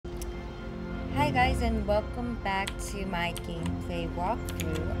Hi guys, and welcome back to my gameplay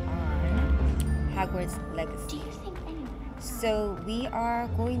walkthrough on Hogwarts Legacy. So we are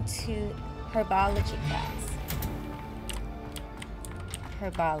going to Herbology class.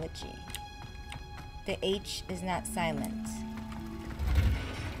 Herbology. The H is not silent.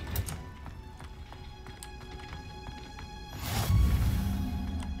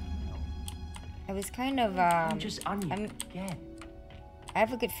 I was kind of I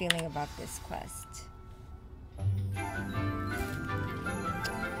have a good feeling about this quest.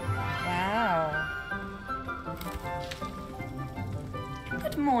 Wow.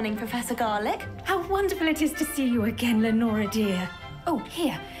 Good morning, Professor Garlick. How wonderful it is to see you again, Lenora dear. Oh,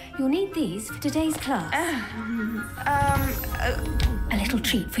 here. You'll need these for today's class. A little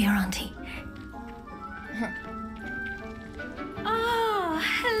treat for your auntie. Ah,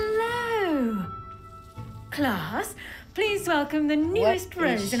 hello. Class, please welcome the newest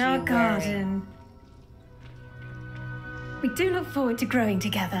rose in our garden. We do look forward to growing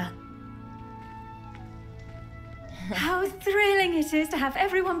together. How thrilling it is to have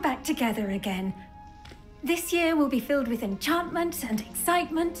everyone back together again. This year will be filled with enchantment and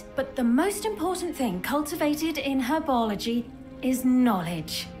excitement, but the most important thing cultivated in herbology is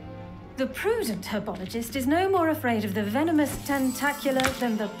knowledge. The prudent herbologist is no more afraid of the venomous tentacula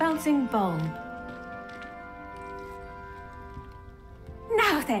than the bouncing bulb.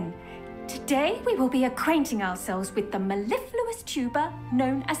 Now then, today we will be acquainting ourselves with the mellifluous tuber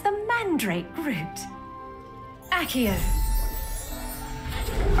known as the Mandrake root. Accio.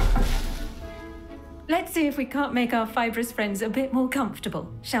 Let's see if we can't make our fibrous friends a bit more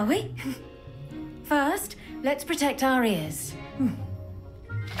comfortable, shall we? First, let's protect our ears.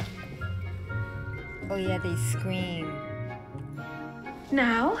 Oh yeah, they scream.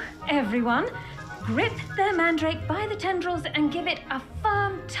 Now, everyone, grip their mandrake by the tendrils and give it a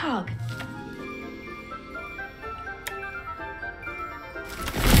firm tug.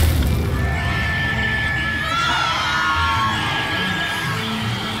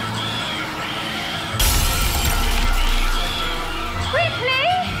 Quickly,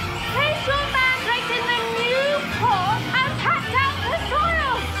 place your mandrake in the new pot and pack out the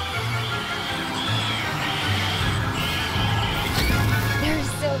soil. They're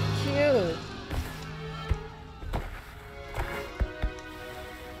so cute.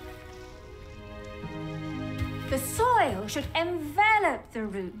 The soil should envelop the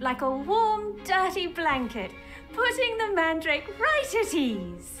root like a warm, dirty blanket, putting the mandrake right at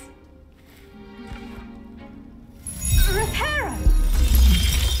ease. Reparo!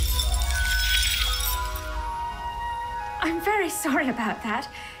 I'm very sorry about that.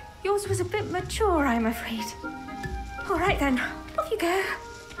 Yours was a bit mature, I'm afraid. All right then, off you go.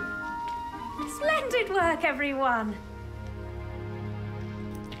 Splendid work, everyone.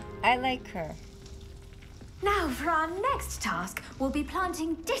 I like her. Now, for our next task, we'll be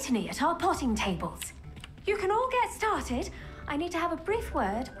planting dittany at our potting tables. You can all get started. I need to have a brief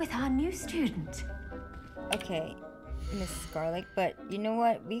word with our new student. Okay, Miss Garlick, but you know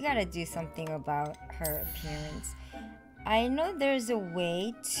what? We gotta do something about her appearance. I know there's a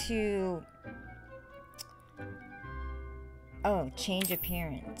way to... Oh, change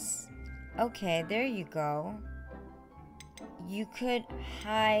appearance. Okay, there you go. You could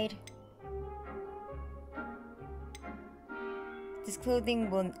hide... This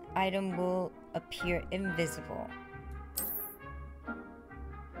item will appear invisible.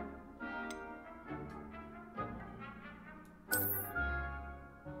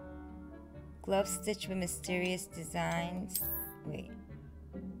 Glove stitched with mysterious designs. Wait.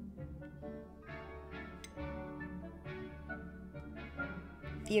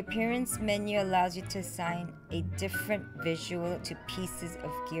 The appearance menu allows you to assign a different visual to pieces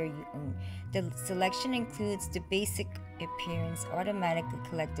of gear you own. The selection includes the basic appearance automatically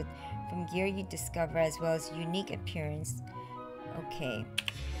collected from gear you discover, as well as unique appearance. Okay.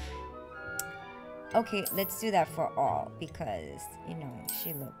 Okay, let's do that for all because, you know,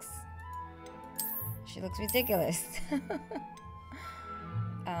 she looks ridiculous.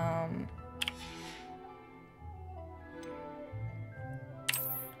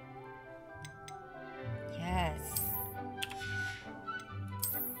 Yes.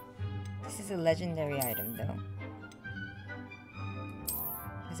 This is a legendary item though.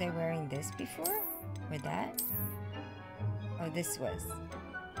 Was I wearing this before? Or that? Oh, this was.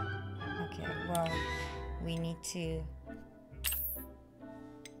 Okay, well, we need to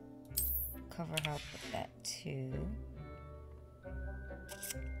cover her up with that too.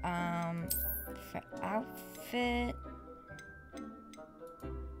 For outfit,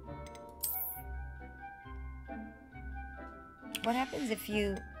 what happens if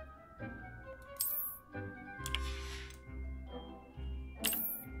you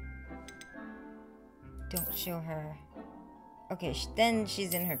Don't show her. Okay, then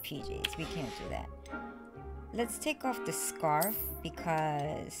she's in her PJs. We can't do that. Let's take off the scarf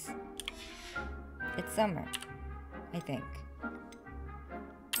because it's summer, I think.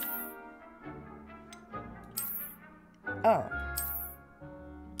 Oh,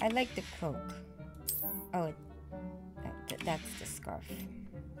 I like the cloak. Oh, that's the scarf.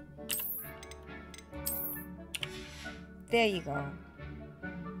 There you go.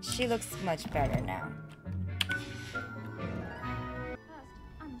 She looks much better now.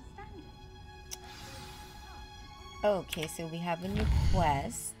 Okay, so we have a new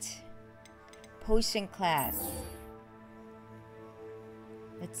quest. Potion class.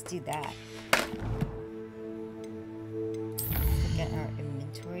 Let's do that. Look at our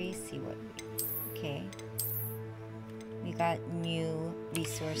inventory, see what we... Okay. We got new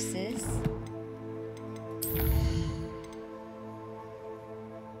resources.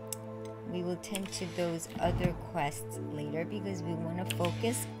 We will tend to those other quests later because we want to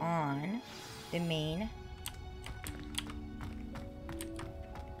focus on the main.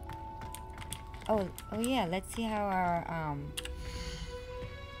 Oh yeah, let's see how our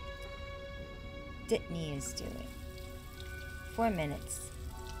Ditney is doing. 4 minutes.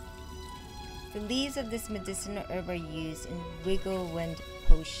 The leaves of this medicinal herb are used in Wiggle Wind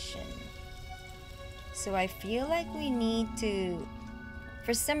Potion. So I feel like we need to...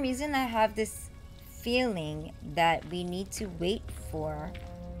 For some reason I have this feeling that we need to wait for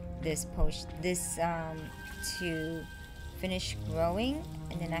this potion, to finish growing,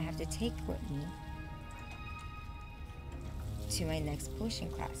 and then I have to take with me to my next potion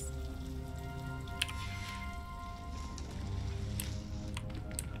class.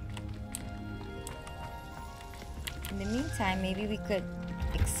 In the meantime, maybe we could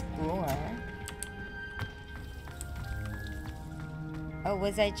explore. Oh,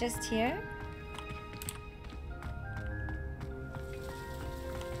 was I just here?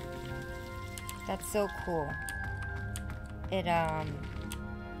 That's so cool. It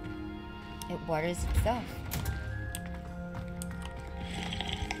waters itself.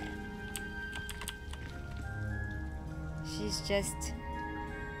 She's just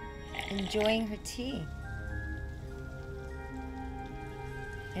enjoying her tea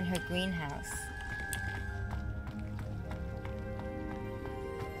in her greenhouse.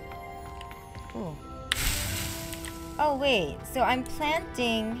 Ooh. Oh wait, so I'm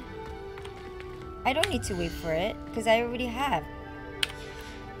planting. I don't need to wait for it because I already have.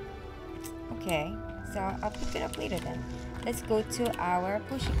 Okay, so I'll pick it up later then. Let's go to our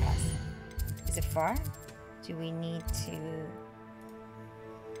potion class. Is it far? Do we need to...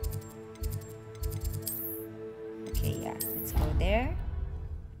 Okay, yeah, let's go there.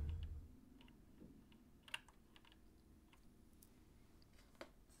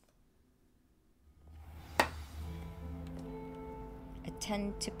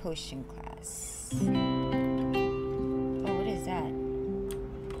 Attend to potion class. Oh, what is that?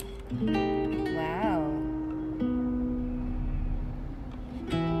 Wow.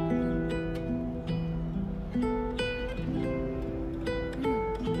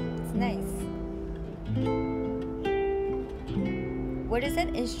 It's nice. What is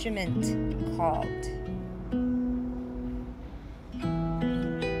that instrument called?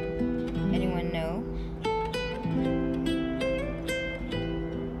 Anyone know?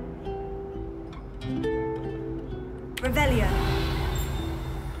 Revelio.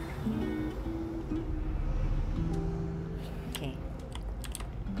 Okay.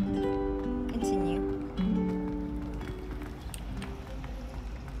 Continue.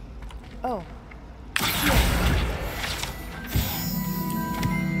 Oh.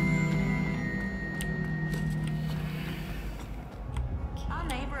 Our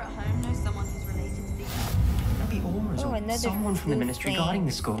neighbour at home knows someone who's related to these. Maybe Aura's or someone from the Ministry guarding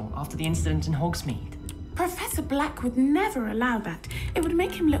the school after the incident in Hogsmeade. Professor Black would never allow that. It would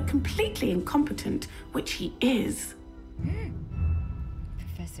make him look completely incompetent, which he is.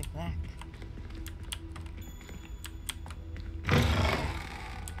 Professor Black. I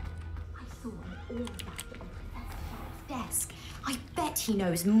saw all of that on Professor Black's desk. I bet he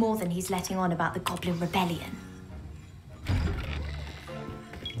knows more than he's letting on about the Goblin Rebellion.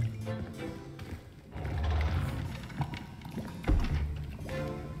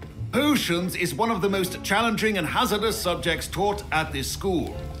 Potions is one of the most challenging and hazardous subjects taught at this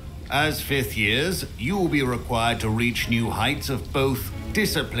school. As fifth years, you will be required to reach new heights of both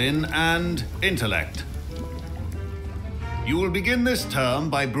discipline and intellect. You will begin this term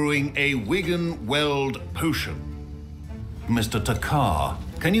by brewing a Wiggle-Weld potion. Mr. Takar,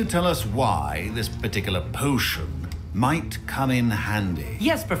 can you tell us why this particular potion might come in handy?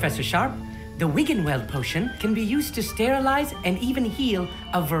 Yes, Professor Sharp. The Wiggenweld potion can be used to sterilize and even heal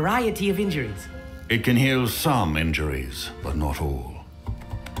a variety of injuries. It can heal some injuries, but not all.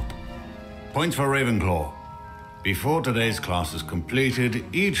 Points for Ravenclaw. Before today's class is completed,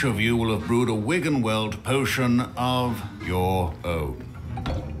 each of you will have brewed a Wiggenweld potion of your own.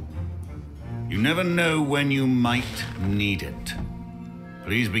 You never know when you might need it.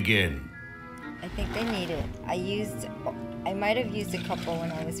 Please begin. I think I need it. I might have used a couple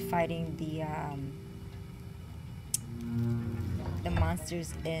when I was fighting the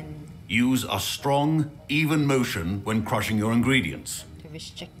monsters in Use a strong, even motion when crushing your ingredients. the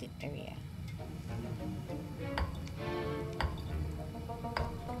restricted area.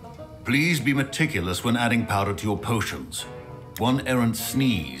 Please be meticulous when adding powder to your potions. One errant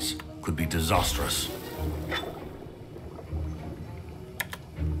sneeze could be disastrous.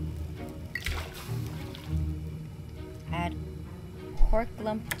 Add pork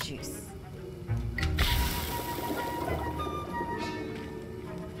lump juice.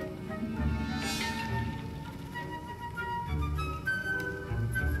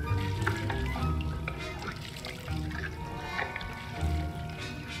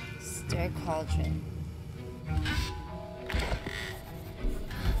 Stir cauldron.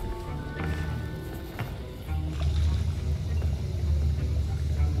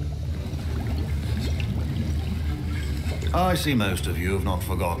 I see most of you have not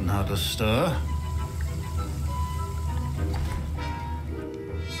forgotten how to stir.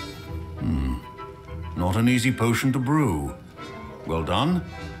 Not an easy potion to brew. Well done.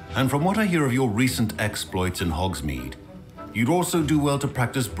 And from what I hear of your recent exploits in Hogsmeade, you'd also do well to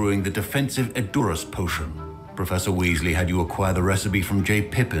practice brewing the defensive Edurus potion. Professor Weasley had you acquire the recipe from J.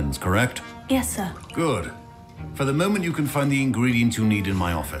 Pippin's, correct? Yes, sir. Good. For the moment, you can find the ingredients you need in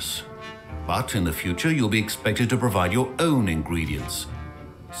my office. But in the future, you'll be expected to provide your own ingredients.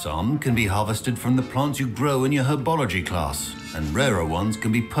 Some can be harvested from the plants you grow in your herbology class, and rarer ones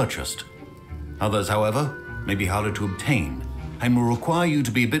can be purchased. Others, however, may be harder to obtain, and will require you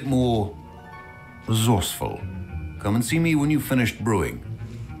to be a bit more resourceful. Come and see me when you've finished brewing,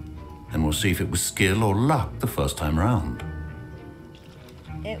 and we'll see if it was skill or luck the first time round.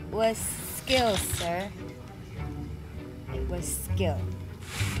 It was skill, sir. It was skill.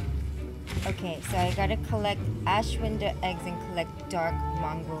 Okay, so I gotta collect Ashwinder eggs and collect dark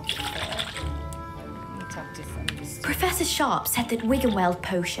mongrel fur. Let me talk to somebody. Professor Sharp said that Wiggenweld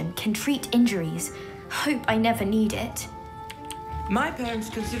potion can treat injuries. Hope I never need it. My parents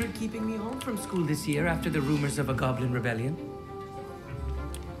considered keeping me home from school this year after the rumors of a goblin rebellion.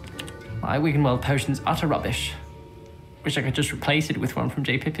 My Wiggenweld potion's utter rubbish. Wish I could just replace it with one from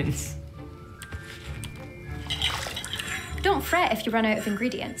J. Pippin's. Don't fret if you run out of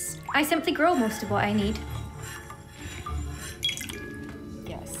ingredients. I simply grow most of what I need.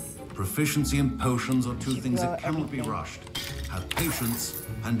 Yes. Proficiency in potions are two You things grow that cannot be everything. rushed. Have patience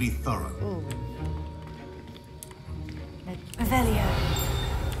and be thorough. Ooh. Revelio.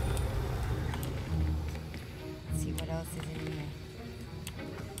 Let's see what else is in here.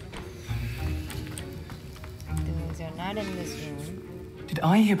 Those are not in this room. Did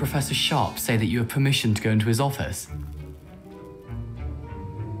I hear Professor Sharp say that you have permission to go into his office?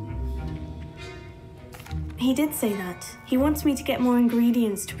 He did say that. He wants me to get more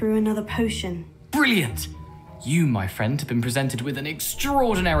ingredients to brew another potion. Brilliant! You, my friend, have been presented with an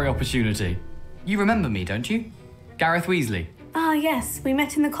extraordinary opportunity. You remember me, don't you? Gareth Weasley. Ah, yes, we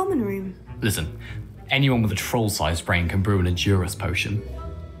met in the common room. Listen, anyone with a troll-sized brain can brew an Edurus potion.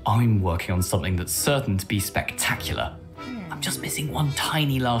 I'm working on something that's certain to be spectacular. I'm just missing one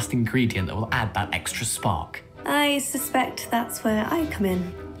tiny last ingredient that will add that extra spark. I suspect that's where I come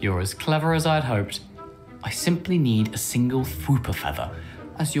in. You're as clever as I'd hoped. I simply need a single Fwooper feather.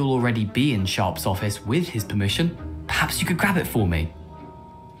 As you'll already be in Sharp's office with his permission, perhaps you could grab it for me.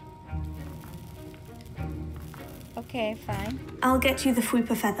 Okay, fine. I'll get you the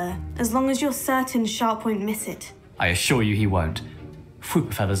Fwooper feather, as long as you're certain Sharp won't miss it. I assure you he won't.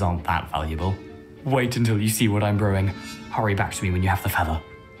 Fwooper feathers aren't that valuable. Wait until you see what I'm brewing. Hurry back to me when you have the feather.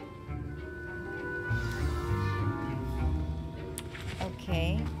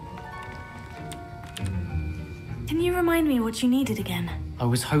 Okay. Can you remind me what you needed again? I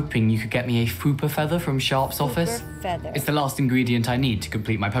was hoping you could get me a Fwooper feather from Sharp's office. Fwooper feather. It's the last ingredient I need to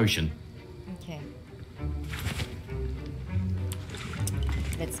complete my potion. Okay.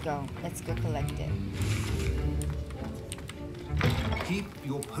 Let's go. Let's go collect it. Keep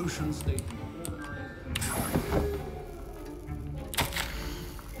your potion state.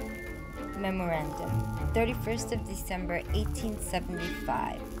 Memorandum. 31st of December,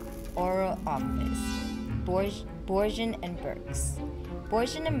 1875. Oral Office. Borgian and Burke's.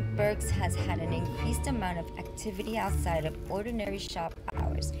 Borgian and Burke's has had an increased amount of activity outside of ordinary shop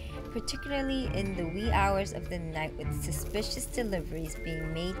hours, particularly in the wee hours of the night, with suspicious deliveries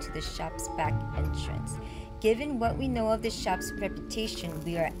being made to the shop's back entrance. Given what we know of the shop's reputation,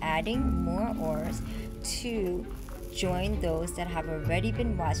 we are adding more Aurors to join those that have already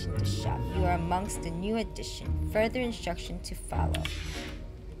been watching the shop. You are amongst the new addition. Further instruction to follow.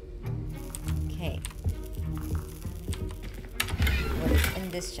 Okay. What is in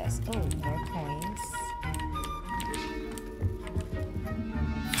this chest? Oh, more coins.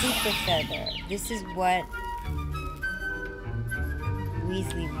 Super feather. This is what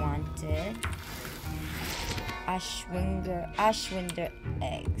Weasley wanted. Ashwinder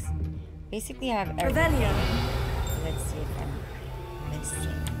eggs. Basically, I have everything. Let's see if I'm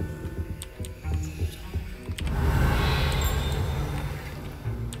missing.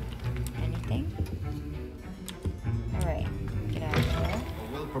 Anything? Alright, get out of here.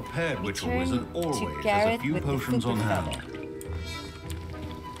 A well-prepared witch or Return wizard to always has a Gareth few with the potions on super hand. feather.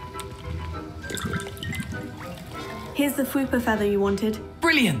 Here's the Fwooper feather you wanted.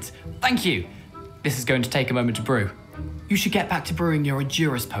 Brilliant! Thank you! This is going to take a moment to brew. You should get back to brewing your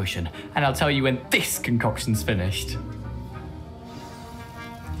Endurus potion, and I'll tell you when this concoction's finished.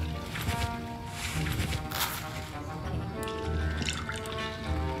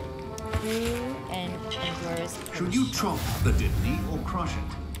 Brew and Endurus Should you chop the Diddney or crush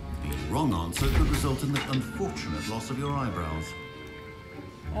it? The wrong answer could result in the unfortunate loss of your eyebrows.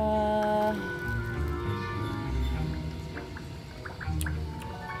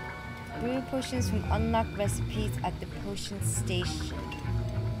 Brew potions will unlock recipes at the potion station.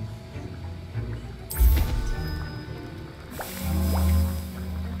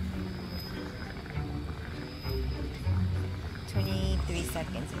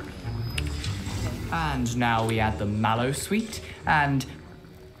 Seconds. And now we add the mallow sweet, and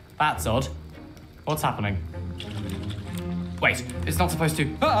that's odd. What's happening? Wait, it's not supposed to.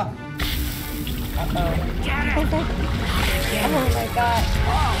 Ah! Uh-oh. Oh my god.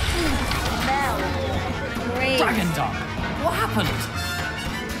 Oh. Great. Dragon Dog! What happened?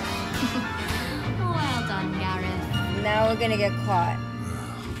 Well done, Gareth. Now we're gonna get caught.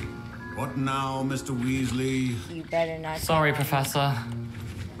 What now, Mr. Weasley? You better not. Sorry, Professor.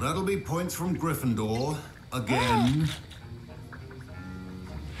 That'll be points from Gryffindor. Again.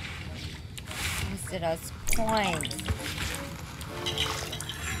 Listed us points.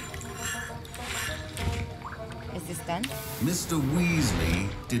 Is this done? Mr. Weasley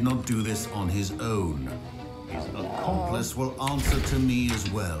did not do this on his own. His accomplice will answer to me as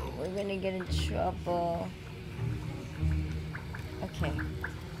well. We're gonna get in trouble. Okay.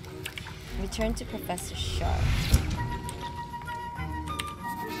 Return to Professor Sharp.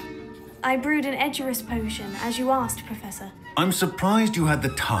 I brewed an Edurus potion, as you asked, Professor. I'm surprised you had the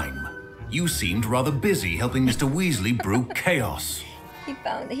time. You seemed rather busy helping Mr. Weasley brew chaos.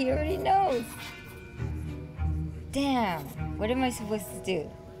 He already knows. Damn. What am I supposed to do?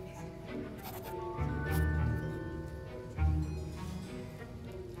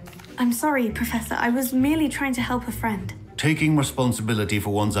 I'm sorry, Professor. I was merely trying to help a friend. Taking responsibility for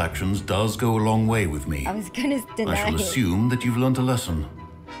one's actions does go a long way with me. I was gonna deny I shall it. assume that you've learnt a lesson.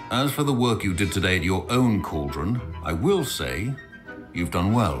 As for the work you did today at your own cauldron, I will say you've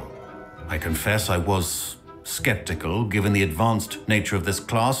done well. I confess I was skeptical given the advanced nature of this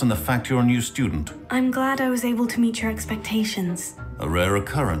class and the fact you're a new student. I'm glad I was able to meet your expectations. A rare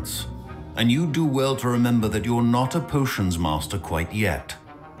occurrence. And you do well to remember that you're not a potions master quite yet.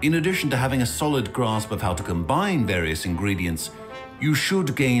 In addition to having a solid grasp of how to combine various ingredients, you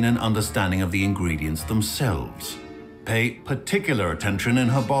should gain an understanding of the ingredients themselves. Pay particular attention in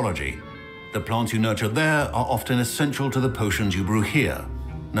herbology. The plants you nurture there are often essential to the potions you brew here.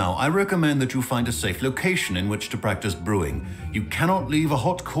 Now, I recommend that you find a safe location in which to practice brewing. You cannot leave a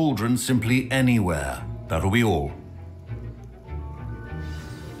hot cauldron simply anywhere. That'll be all.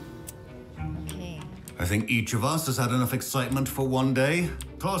 Okay. I think each of us has had enough excitement for one day.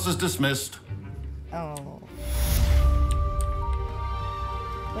 Class is dismissed. Oh.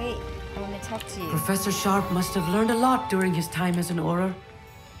 Wait, I want to talk to you. Professor Sharp must have learned a lot during his time as an Auror.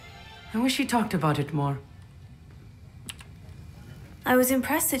 I wish he talked about it more. I was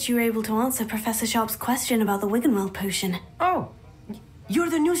impressed that you were able to answer Professor Sharp's question about the Wiggenweld potion. Oh,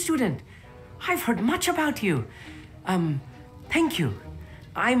 you're the new student. I've heard much about you. Thank you.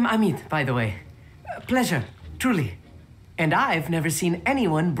 I'm Amit, by the way. Pleasure, truly. And I've never seen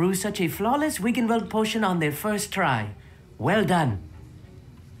anyone brew such a flawless Wiggenweld potion on their first try. Well done.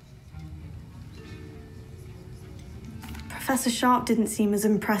 Professor Sharp didn't seem as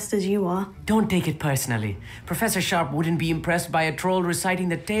impressed as you are. Don't take it personally. Professor Sharp wouldn't be impressed by a troll reciting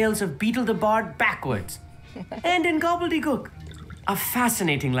the tales of Beetle the Bard backwards. And in gobbledygook. A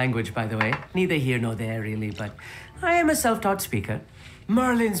fascinating language, by the way. Neither here nor there, really, but I am a self-taught speaker.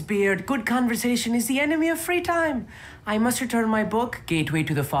 Merlin's beard, good conversation is the enemy of free time. I must return my book, Gateway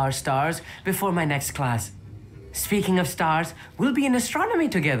to the Far Stars, before my next class. Speaking of stars, we'll be in astronomy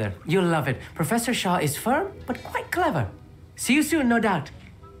together. You'll love it. Professor Shaw is firm, but quite clever. See you soon, no doubt.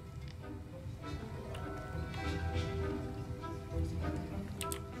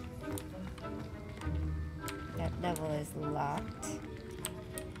 That level is locked.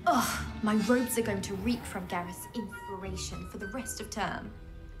 Ugh, my robes are going to reek from Gareth's inspiration for the rest of term.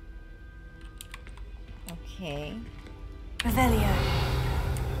 Okay. Revelio.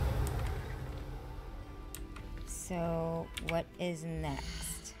 So, what is next?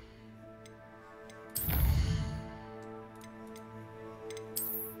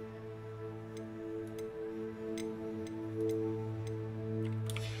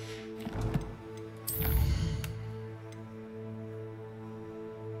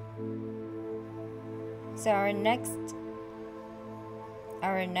 So our next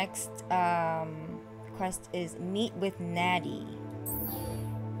quest is meet with Natty.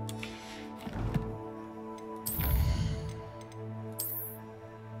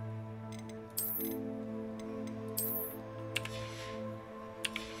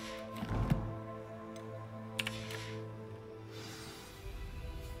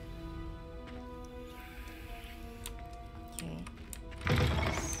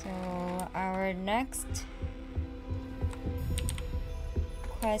 Our next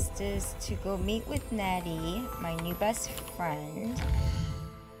quest is to go meet with Natty, my new best friend,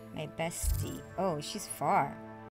 my bestie. Oh, she's far.